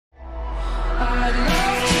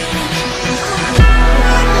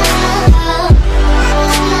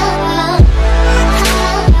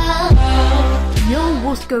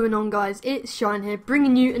going on, guys? It's Shine here,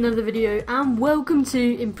 bringing you another video, and welcome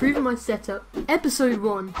to Improving My Setup, Episode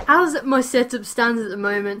 1. As my setup stands at the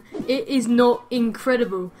moment, it is not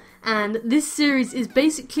incredible, and this series is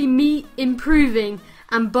basically me improving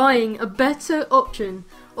and buying a better option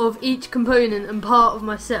of each component and part of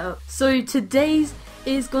my setup. So today's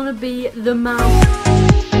is gonna be the mouse.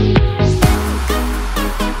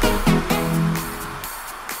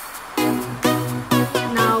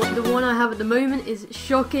 At the moment is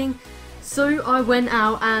shocking, so I went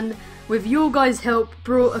out and with your guys' help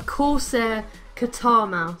brought a Corsair guitar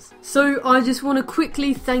mouse. So I just want to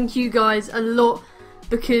quickly thank you guys a lot,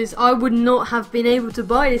 because I would not have been able to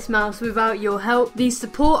buy this mouse without your help. The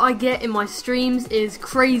support I get in my streams is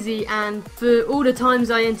crazy, and for all the times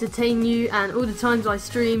I entertain you and all the times I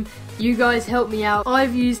stream, you guys help me out.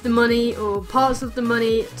 I've used the money or parts of the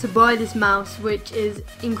money to buy this mouse, which is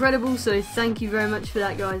incredible, so thank you very much for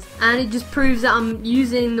that, guys. And it just proves that I'm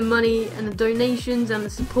using the money and the donations and the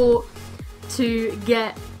support to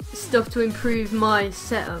get stuff to improve my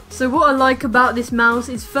setup. So what I like about this mouse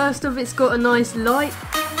is, first off, it's got a nice light.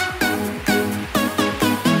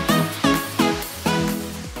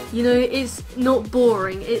 You know, it's not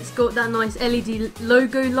boring. It's got that nice LED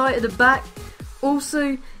logo light at the back.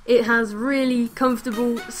 Also, it has really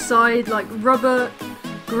comfortable side, like rubber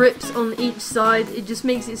grips on each side. It just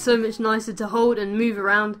makes it so much nicer to hold and move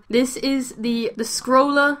around. This is the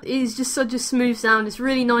scroller. It is just such a smooth sound. It's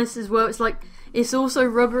really nice as well. It's also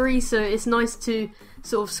rubbery, so it's nice to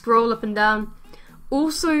sort of scroll up and down.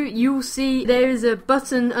 Also, you'll see there is a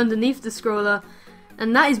button underneath the scroller,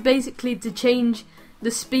 and that is basically to change the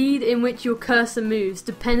speed in which your cursor moves,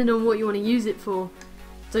 depending on what you want to use it for.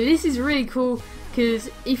 So this is really cool, because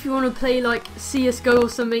if you want to play like CSGO or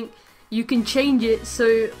something, you can change it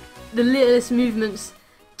so the littlest movements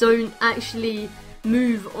don't actually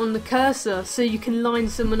move on the cursor, so you can line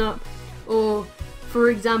someone up. Or for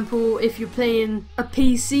example, if you're playing a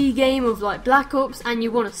PC game of like Black Ops and you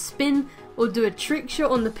want to spin or do a trick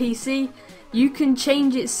shot on the PC, you can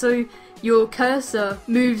change it so your cursor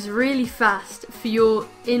moves really fast for your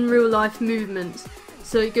in real life movements,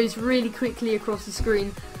 so it goes really quickly across the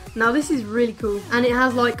screen. Now this is really cool, and it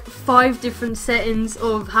has like 5 different settings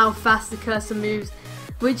of how fast the cursor moves,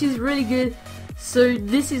 which is really good. So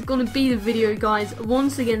this is going to be the video, guys.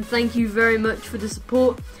 Once again, thank you very much for the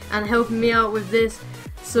support and helping me out with this.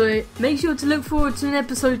 So make sure to look forward to an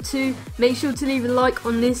episode 2. Make sure to leave a like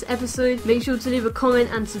on this episode. Make sure to leave a comment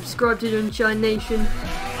and subscribe to the Shine Nation.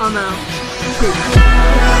 I'm out.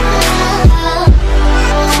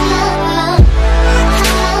 Peace.